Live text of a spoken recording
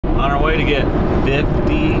on our way to get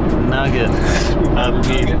 50 nuggets.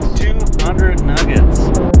 200 nuggets.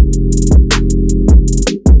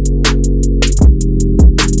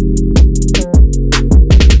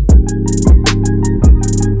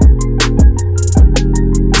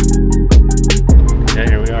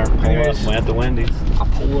 At the Wendy's. I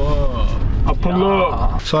pull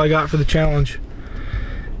up. So all I got for the challenge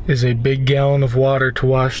is a big gallon of water to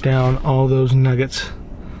wash down all those nuggets.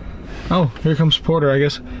 Oh, here comes Porter, I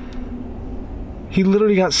guess. He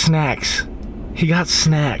literally got snacks. He got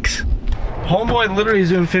snacks. Homeboy literally is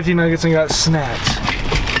doing 50 nuggets and got snacks.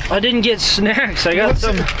 I didn't get snacks. I got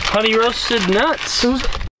some honey roasted nuts.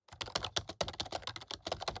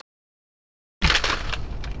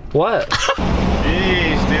 What?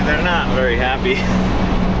 Jeez, dude, they're not very happy.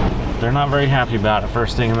 They're not very happy about it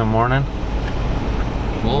first thing in the morning.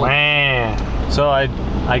 Man. So I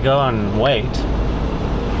go and wait.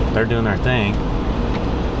 They're doing their thing.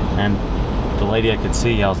 And the lady I could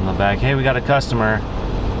see yells in the back, "Hey, we got a customer."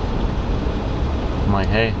 I'm like,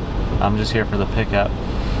 "Hey, I'm just here for the pickup."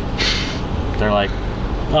 They're like,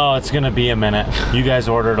 "Oh, it's gonna be a minute. You guys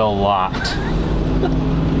ordered a lot."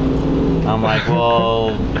 I'm like,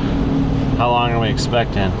 "Well, how long are we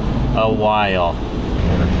expecting?" "A while."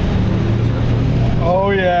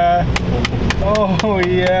 Oh yeah. Oh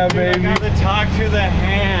yeah, baby. I gotta talk to the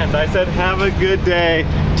hand. I said, "Have a good day."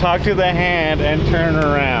 Talk to the hand and turn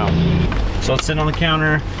around. So it's sitting on the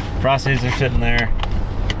counter. Frosties are sitting there.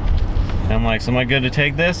 And I'm like, "So am I good to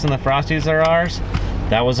take this?" And the Frosties are ours.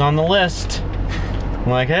 That was on the list. I'm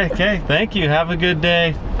like, "Hey, okay, thank you. Have a good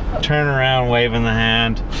day." Turn around, waving the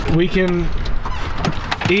hand. We can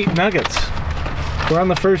eat nuggets. We're on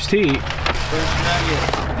the first tee. First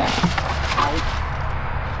nugget.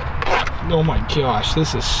 Oh my gosh,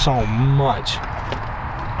 this is so much.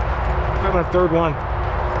 I'm on the third one.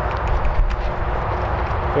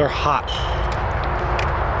 They're hot.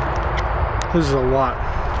 This is a lot.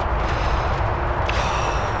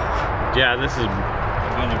 Yeah, this is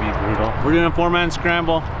gonna be brutal. We're doing a 4-man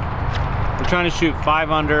scramble. We're trying to shoot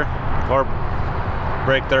 5 under or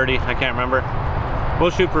break 30. I can't remember.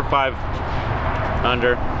 We'll shoot for 5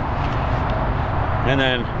 under. And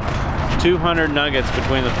then 200 nuggets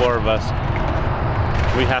between the 4 of us.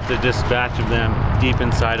 We have to dispatch of them deep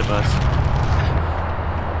inside of us.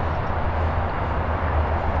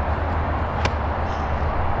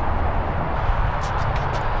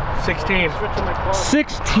 $16.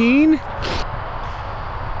 16?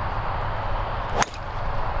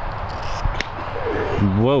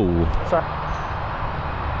 Whoa. Sorry.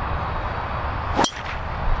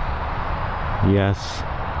 Yes.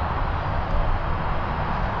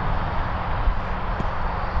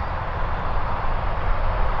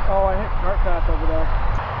 Oh, I hit cart path over there.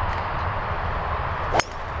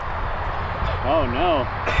 Oh no.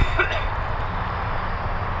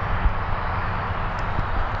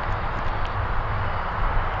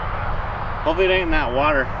 Hopefully it ain't in that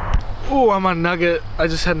water. Oh, I'm on nugget. I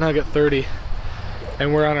just had nugget 30.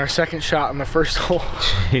 And we're on our second shot on the first hole.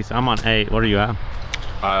 Jeez, I'm on 8. What are you at?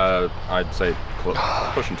 I'd say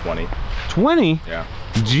pushing 20. 20? Yeah.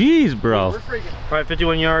 Jeez, bro. Probably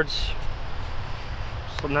 51 yards.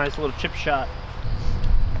 Just a nice little chip shot.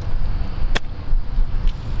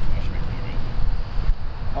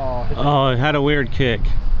 Oh, it had a weird kick.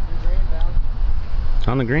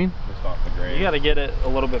 On the green? Just off the green. You got to get it a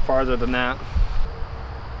little bit farther than that.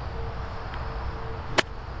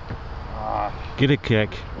 Get a kick.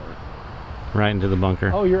 Right into the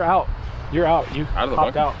bunker. Oh, you're out. You're out. You Out of the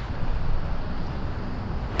popped bunker? out.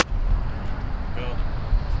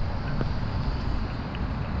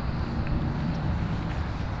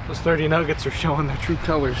 Those 30 nuggets are showing their true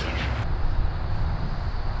colors.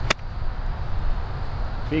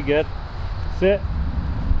 Be good. Sit.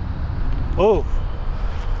 Oh,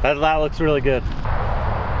 that looks really good.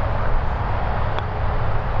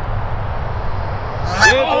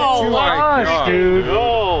 Oh my gosh, dude.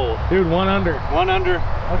 Go. Dude, 1 under. 1 under.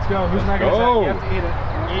 Let's go. Who's not gonna Go. say? You have to eat it.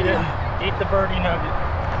 Eat it. Eat the birdie nugget.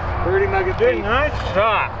 30 nugget. Good, bait. nice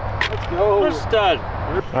shot. Let's go. Good stud.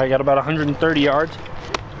 I got about 130 yards.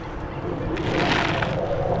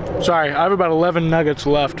 Sorry, I have about 11 nuggets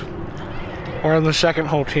left. We're on the second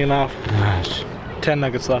hole teeing off. Gosh. 10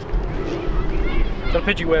 nuggets left. Got a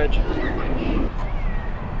pitchy wedge.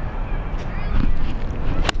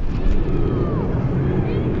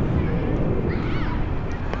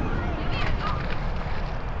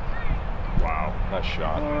 Wow, nice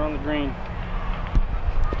shot. We're on the green.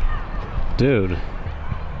 Dude.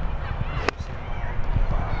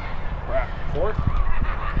 Fourth?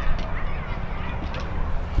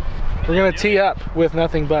 We're gonna tee up with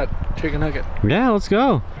nothing but chicken nugget. Yeah, let's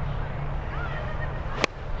go.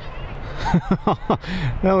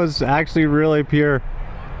 That was actually really pure.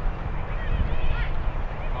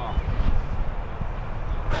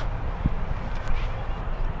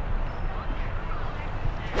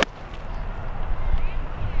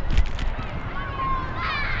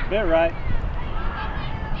 Bit right.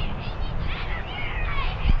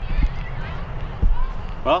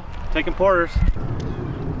 Well, taking porters.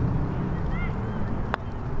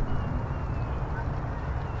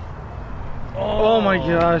 Oh my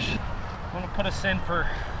gosh. I'm gonna put us in for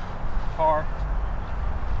par.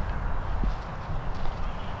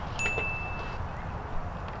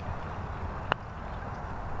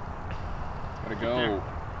 Gotta go.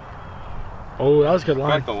 Oh, that was a good I feel line.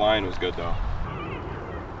 like the line was good though.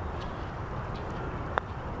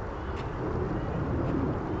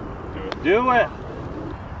 Do it.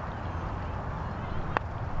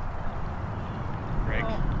 Break.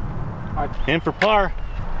 In for par.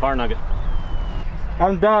 Par nugget.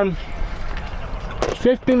 I'm done.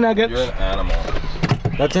 50 nuggets. You're an animal.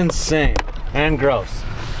 That's insane and gross.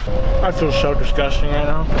 I feel so disgusting right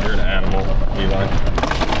now. You're an animal, Eli.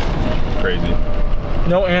 Crazy.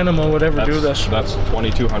 No animal would ever do this. That's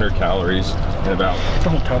 2,200 calories in about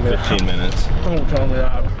Don't tell me 15 minutes. that. Don't tell me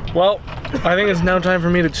that. Well, I think it's now time for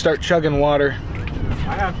me to start chugging water.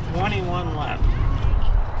 I have 21 left.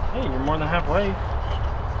 Hey, you're more than halfway.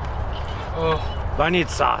 Oh, But I need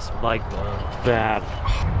sauce, like, bad.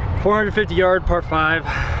 450 yard, par 5.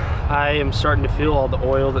 I am starting to feel all the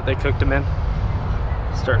oil that they cooked them in.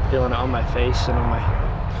 Start feeling it on my face and on my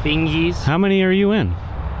fingies. How many are you in?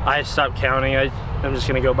 I stopped counting. I'm just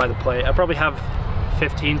gonna go by the plate. I probably have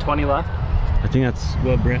 15, 20 left, I think that's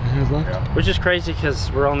what Brent has left. Yeah. which is crazy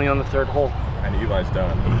because we're only on the 3rd hole. And Eli's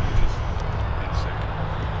done, which is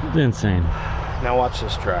insane. It's insane. Now watch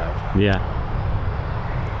this drive. Yeah.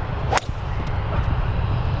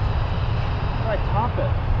 How do I top it?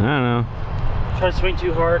 I don't know. Try to swing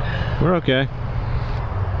too hard. We're okay.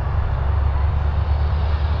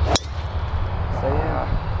 Stay in.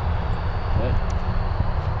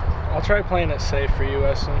 I'll try playing it safe for you,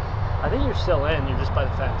 Weston. I think you're still in. You're just by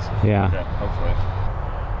the fence. Yeah. Okay, hopefully.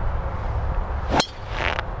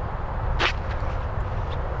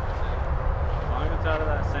 As long as it's out of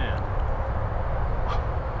that sand.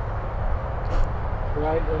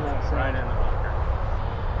 Right in that side. Right in the bunker.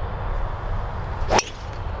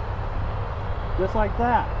 Just like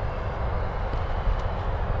that.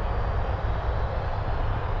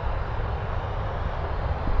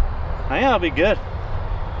 I think that'll be good.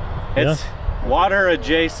 It's water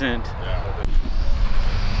adjacent. Yeah.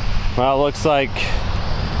 Well, it looks like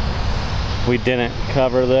we didn't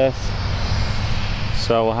cover this.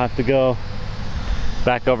 So we'll have to go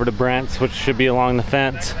back over to Brent's, which should be along the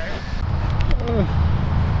fence.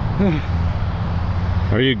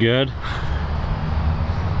 Are you good?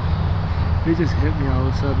 It just hit me all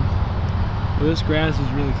of a sudden. Well, this grass is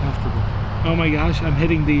really comfortable. Oh my gosh, I'm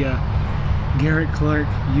hitting the Garrett Clark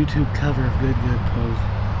YouTube cover of Good Good pose.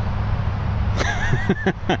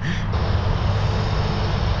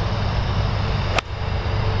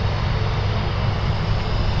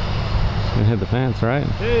 Gonna hit the fence, right?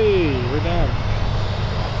 Hey, we're done.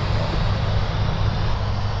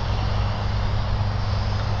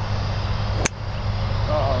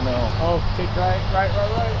 Oh no. Oh, take right.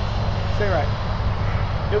 Stay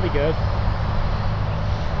right. You'll be good.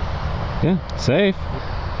 Yeah, safe.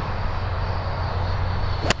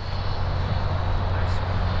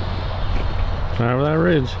 Right over that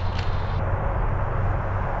ridge.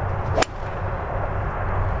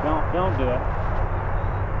 Don't do it.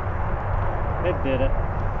 It did it.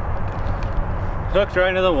 Hooked right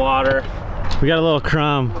into the water. We got a little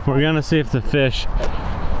crumb. We're gonna see if the fish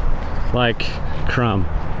like crumb.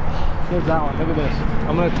 Here's that one. Look at this.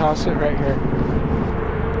 I'm gonna toss it right here.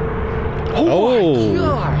 Oh, my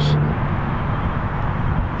gosh!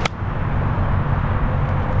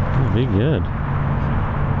 Oh, be good.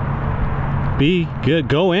 Be good.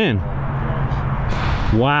 Go in.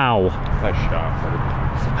 Wow. Nice shot.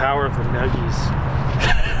 It's the power of the nuggies.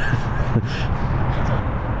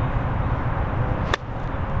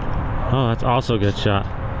 Oh, that's also a good shot.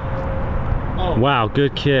 Oh, Wow,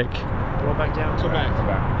 good kick. Roll back down. come back. Come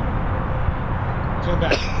back. Come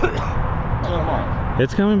back. Come on.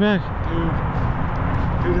 It's coming back.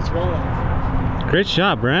 Dude, it's rolling. Great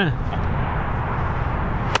shot, Brent.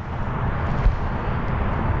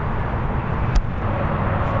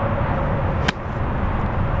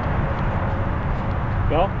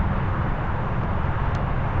 Go.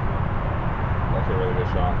 That's a really good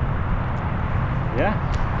shot.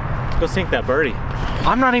 Yeah. Go sink that birdie.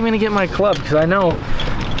 I'm not even gonna get my club because I know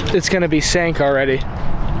it's gonna be sank already.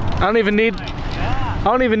 I don't even need. I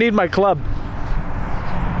don't even need my club.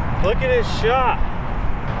 Look at his shot.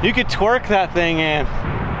 You could twerk that thing in.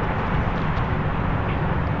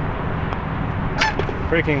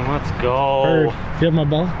 Freaking let's go. Bird. You have my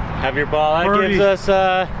ball? Have your ball. That Birdie. gives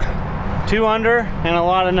us 2 under and a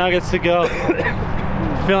lot of nuggets to go.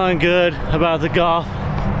 Feeling good about the golf,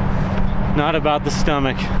 not about the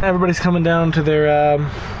stomach. Everybody's coming down to their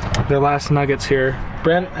last nuggets here.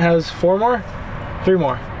 Brent has 4 more? 3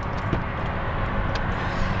 more.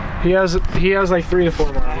 He has like 3 to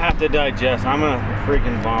 4 more. I have to digest. I'm gonna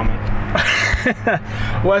freaking vomit.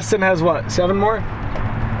 Weston has what? 7 more?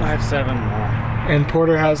 I have 7 more. And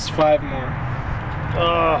Porter has 5 more.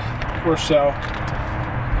 Or so.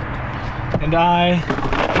 And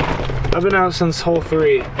I've been out since hole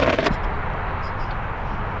 3. It's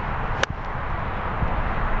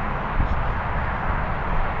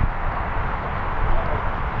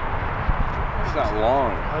not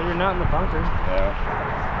long. Oh, you're not in the bunker. Yeah.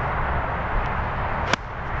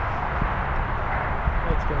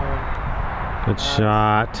 Let's go. Good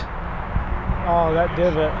shot. Oh, that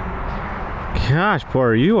divot. Gosh,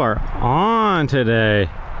 Porter, you are on today.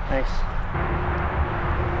 Thanks.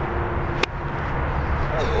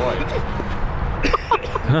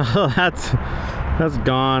 Oh, that's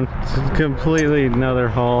gone. It's completely another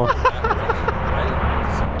hole.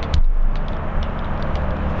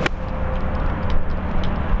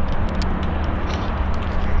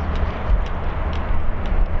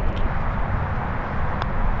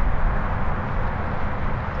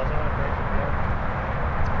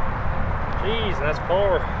 Jeez, that's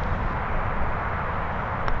poor.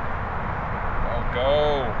 Oh,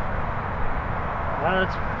 go.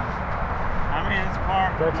 That's I mean, it's par.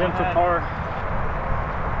 in for par.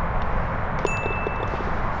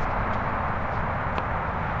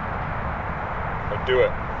 But do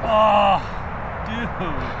it. Oh, dude.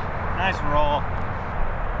 Nice roll.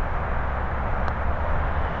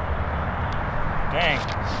 Dang.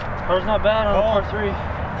 Par's not bad on par 3.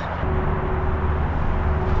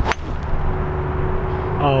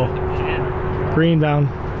 Oh, green down.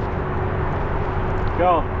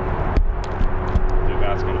 Go. Dude,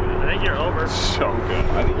 that's gonna be I think you're over. so good.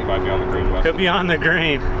 I think you might be on the green. West. Could be on the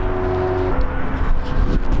green.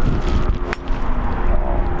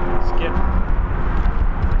 Skip.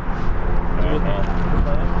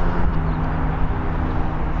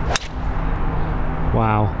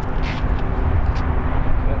 Wow.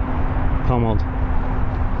 Pummeled.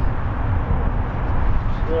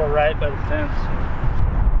 A little right by the fence.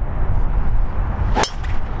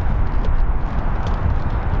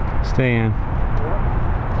 Stay in.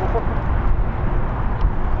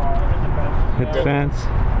 Hit the fence.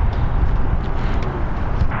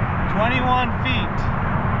 21 feet.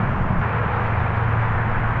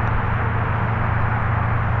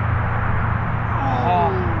 Oh,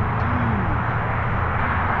 dude.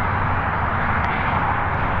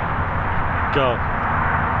 Go.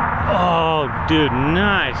 Oh, dude,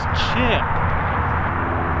 nice chip.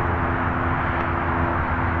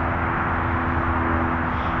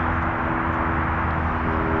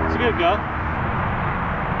 It's a good go.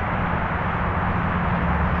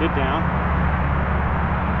 Get down.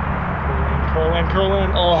 Curl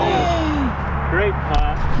in. Oh, Great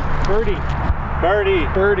putt. birdie. Birdie.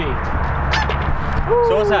 Birdie.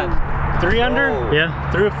 So what's that? 3 under? Oh.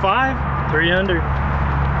 Yeah, Through 5? 3 under.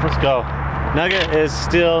 Let's go. Nugget is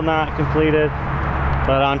still not completed,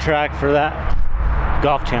 but on track for that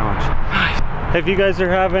golf challenge. If you guys are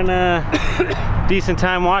having a decent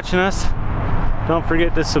time watching us, don't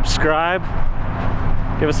forget to subscribe,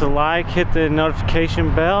 give us a like, hit the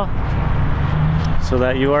notification bell so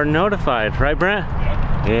that you are notified. Right, Brent?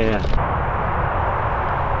 Yeah.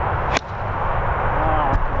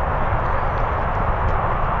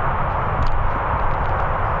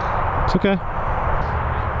 It's okay.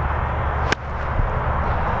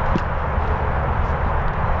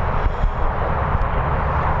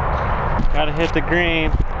 Gotta hit the green.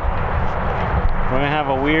 We're gonna have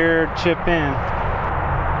a weird chip in.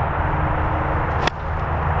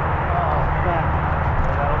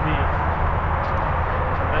 That'll be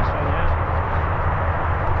the best one yet.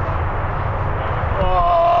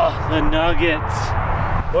 Oh, the nuggets.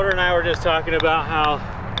 Porter and I were just talking about how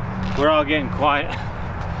we're all getting quiet.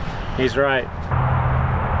 He's right.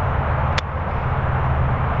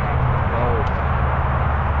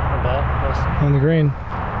 Not bad. On the green.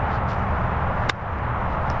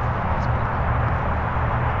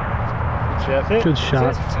 Good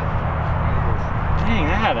shot. Dang,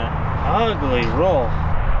 that had an ugly roll.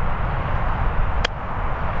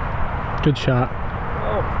 Good shot.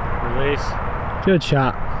 Oh, release. Good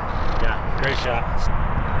shot. Yeah, great shot.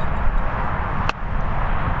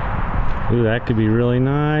 Ooh, that could be really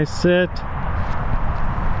nice. Sit.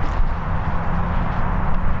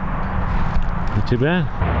 Not too bad.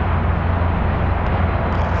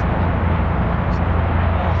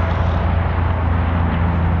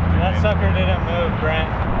 That sucker didn't move, Brent.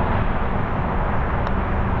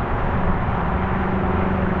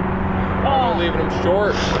 Oh, leaving him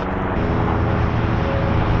short.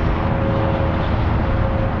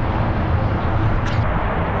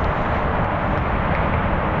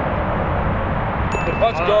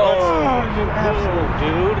 Let's go. Absolute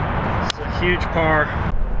dude. It's a huge par.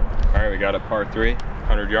 All right, we got a par 3,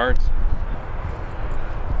 100 yards.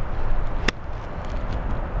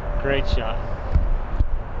 Great shot.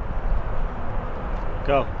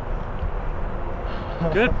 Go.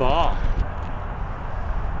 Good ball.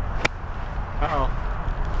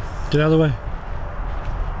 Uh-oh. Get out of the way.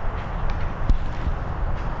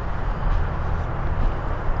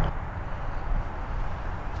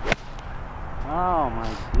 Oh my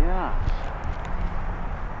gosh.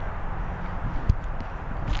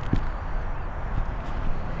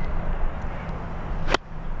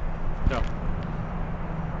 Go.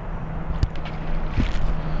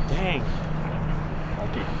 Dang.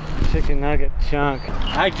 Chicken nugget chunk.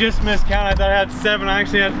 I just missed count. I thought I had 7. I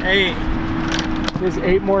actually had 8. There's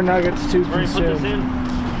 8 more nuggets to Where you put this consume. in?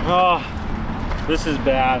 Oh, this is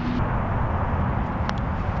bad.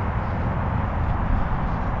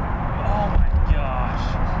 Oh my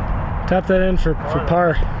gosh. Tap that in for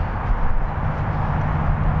par.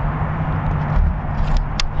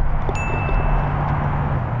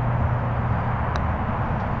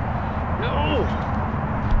 No!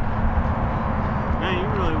 Man,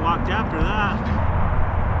 you really walked after that.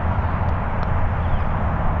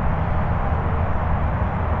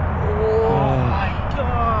 Oh my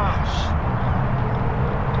gosh!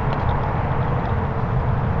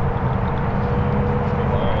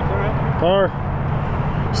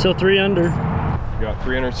 Par. Still 3 under. We got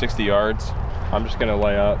 360 yards. I'm just gonna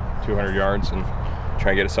lay up 200 yards and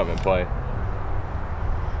try and get us something in play.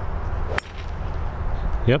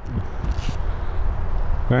 Yep.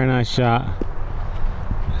 Very nice shot.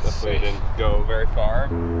 Definitely didn't go very far.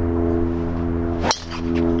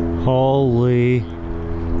 Holy.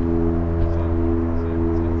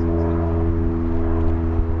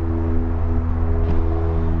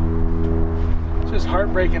 It's just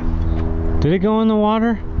heartbreaking. Did it go in the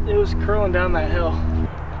water? It was curling down that hill.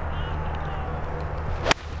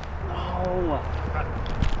 Oh.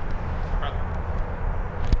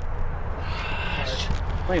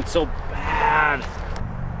 Playing so bad.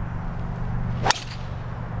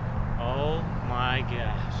 Oh my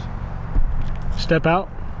gosh. Step out.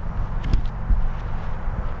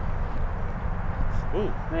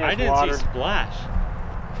 Ooh, There's I didn't water. see splash.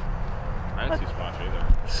 I didn't see splash either.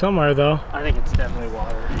 Somewhere though. I think it's definitely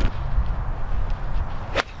water.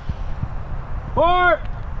 Par!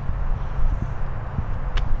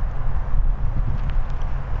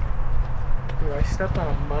 Dude, I stepped on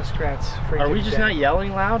a muskrat's freaking Are we just den. not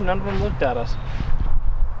yelling loud? None of them looked at us.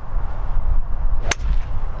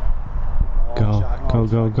 Go, go,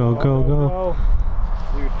 go, go, go, go. Oh,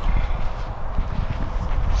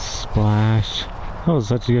 Splash. That was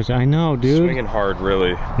such a good shot. I know, dude. Swinging hard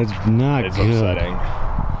really It's not is good. upsetting.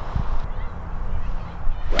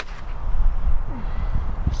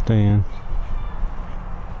 Stay in.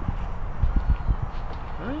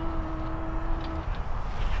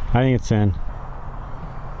 I think it's in.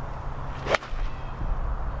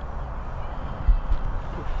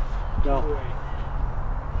 Go.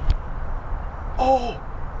 Oh!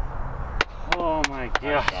 Oh my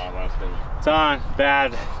gosh. John Weston, It's on.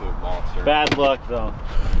 Bad. absolute monster. Bad luck though.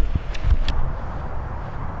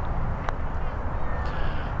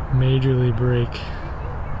 majorly breaking.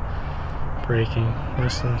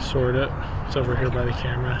 Less than sort it. It's over here by the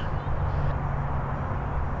camera.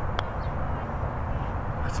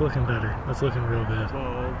 That's looking better. That's looking real good.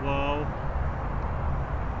 Whoa, whoa.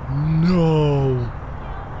 No.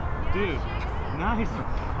 Dude, nice.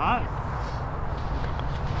 Hot.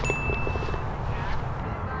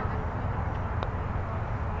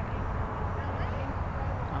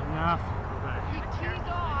 Enough.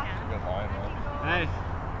 Good line, man. Hey,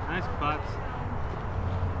 nice putts.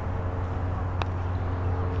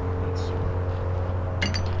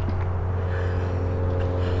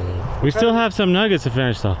 We still have some nuggets to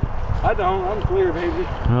finish though. I don't. I'm clear, baby.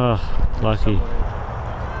 Oh, lucky.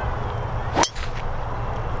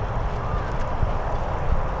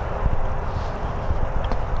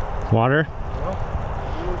 Water?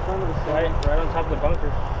 I'm in front of the Right on top of the bunker.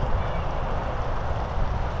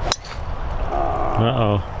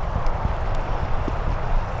 Uh-oh.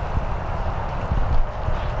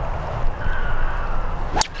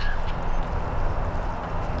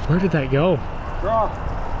 Where did that go?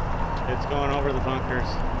 It's going over the bunkers.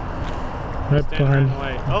 Right behind.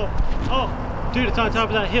 Oh, dude, it's on top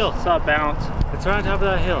of that hill. Saw it bounce. It's right on top of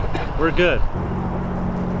that hill. We're good.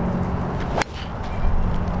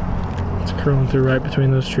 It's curling through right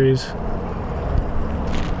between those trees.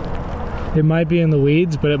 It might be in the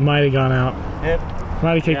weeds, but it might have gone out.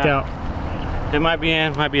 Might have kicked out. It might be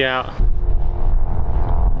in, might be out.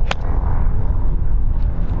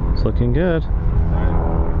 It's looking good.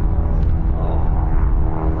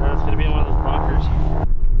 That's gonna be in one of those bunkers.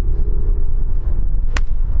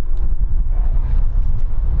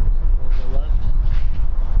 To the left.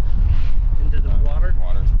 Into the water.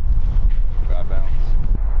 Water. Bad bounce.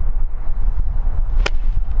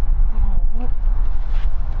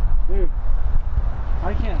 Dude,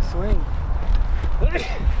 I can't swing. I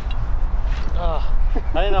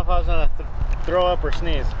didn't know if I was gonna throw up or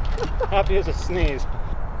sneeze. Happy as a sneeze.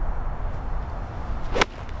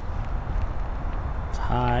 It's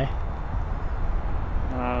high.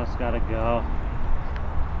 Oh, it's gotta go.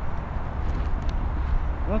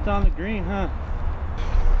 What's on the green, huh?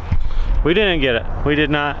 We didn't get it. We did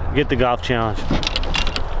not get the golf challenge.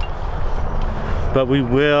 But we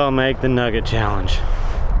will make the nugget challenge.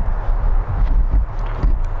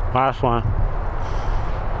 Last one.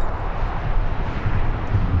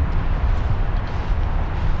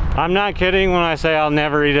 I'm not kidding when I say I'll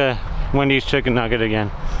never eat a Wendy's chicken nugget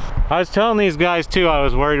again. I was telling these guys too I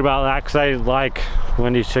was worried about that because I like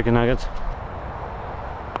Wendy's chicken nuggets.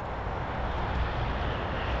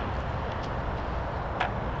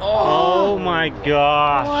 Oh my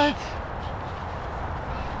gosh. What?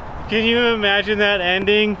 Can you imagine that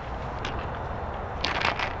ending?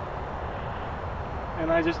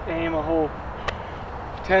 And I just aim a whole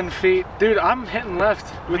 10 feet. Dude, I'm hitting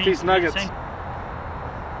left with these nuggets.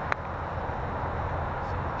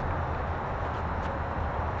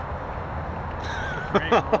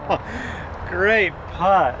 Great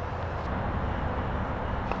putt.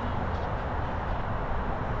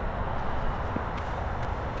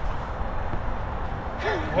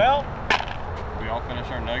 Well, We all finish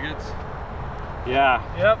our nuggets. Yeah.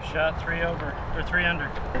 Yep, shot 3 over, or 3 under.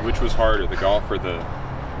 Which was harder, the golf or the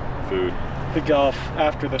food? the golf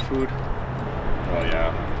after the food. Well,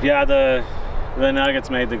 yeah. Yeah, the nuggets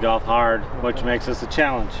made the golf hard, which makes this a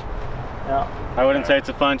challenge. Yeah. I wouldn't say it's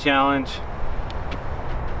a fun challenge,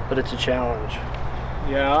 But it's a challenge.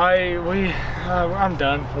 Yeah, I'm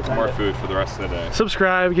done with More that. food for the rest of the day.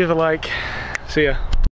 Subscribe, give a like. See ya.